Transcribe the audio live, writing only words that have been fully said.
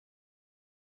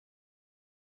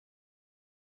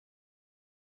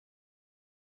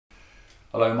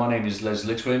Hello, my name is Les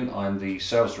Litwin. I'm the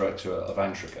Sales Director of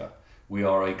Antrica. We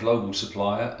are a global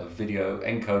supplier of video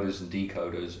encoders and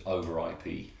decoders over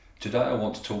IP. Today I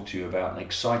want to talk to you about an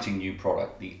exciting new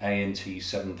product, the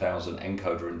ANT-7000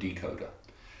 encoder and decoder.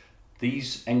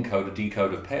 These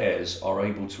encoder-decoder pairs are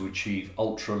able to achieve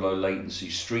ultra-low latency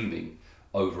streaming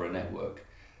over a network.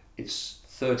 It's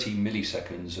 30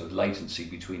 milliseconds of latency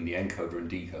between the encoder and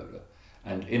decoder.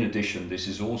 And in addition, this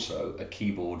is also a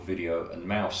keyboard, video and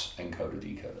mouse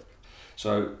encoder-decoder.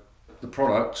 So the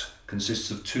product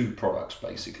consists of two products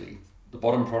basically. The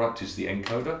bottom product is the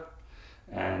encoder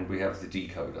and we have the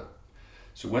decoder.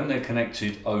 So when they're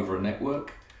connected over a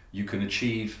network, you can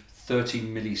achieve 30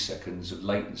 milliseconds of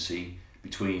latency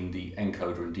between the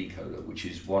encoder and decoder, which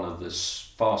is one of the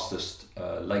fastest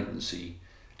latency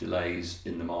delays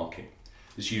in the market.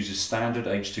 This uses standard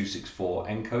H.264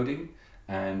 encoding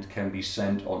and can be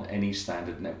sent on any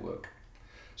standard network.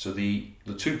 So the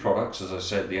two products, as I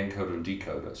said, the encoder and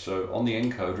decoder. So on the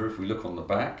encoder, if we look on the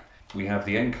back, we have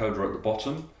the encoder at the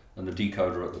bottom and the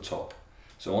decoder at the top.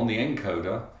 So on the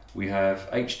encoder, we have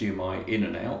HDMI in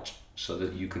and out so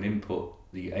that you can input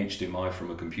the HDMI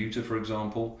from a computer, for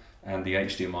example, and the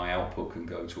HDMI output can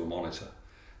go to a monitor.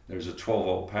 There's a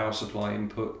 12-volt power supply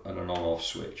input and an on-off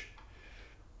switch.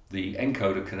 The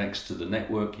encoder connects to the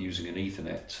network using an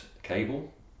Ethernet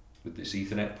cable with this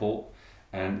Ethernet port,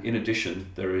 and in addition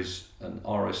there is an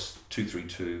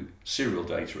RS-232 serial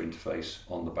data interface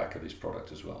on the back of this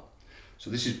product as well. So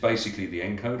this is basically the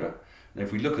encoder. And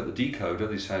if we look at the decoder,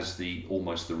 this has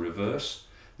almost the reverse.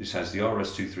 This has the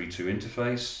RS-232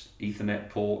 interface, Ethernet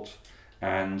port,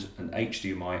 and an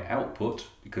HDMI output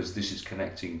because this is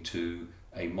connecting to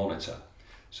a monitor.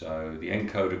 So the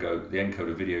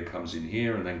encoder video comes in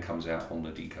here and then comes out on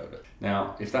the decoder.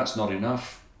 Now, if that's not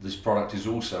enough, this product is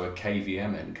also a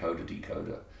KVM encoder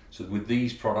decoder. So with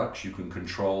these products, you can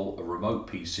control a remote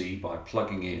PC by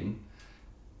plugging in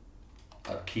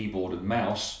a keyboard and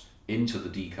mouse into the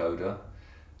decoder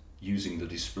using the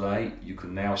display. You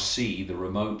can now see the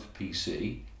remote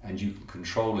PC and you can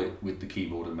control it with the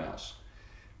keyboard and mouse.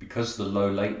 Because the low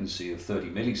latency of 30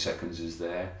 milliseconds is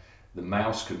there, the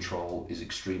mouse control is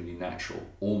extremely natural,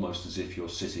 almost as if you're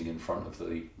sitting in front of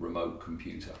the remote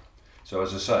computer. So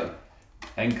as I say,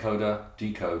 encoder,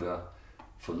 decoder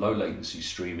for low latency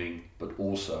streaming, but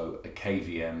also a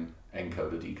KVM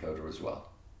encoder decoder as well.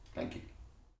 Thank you.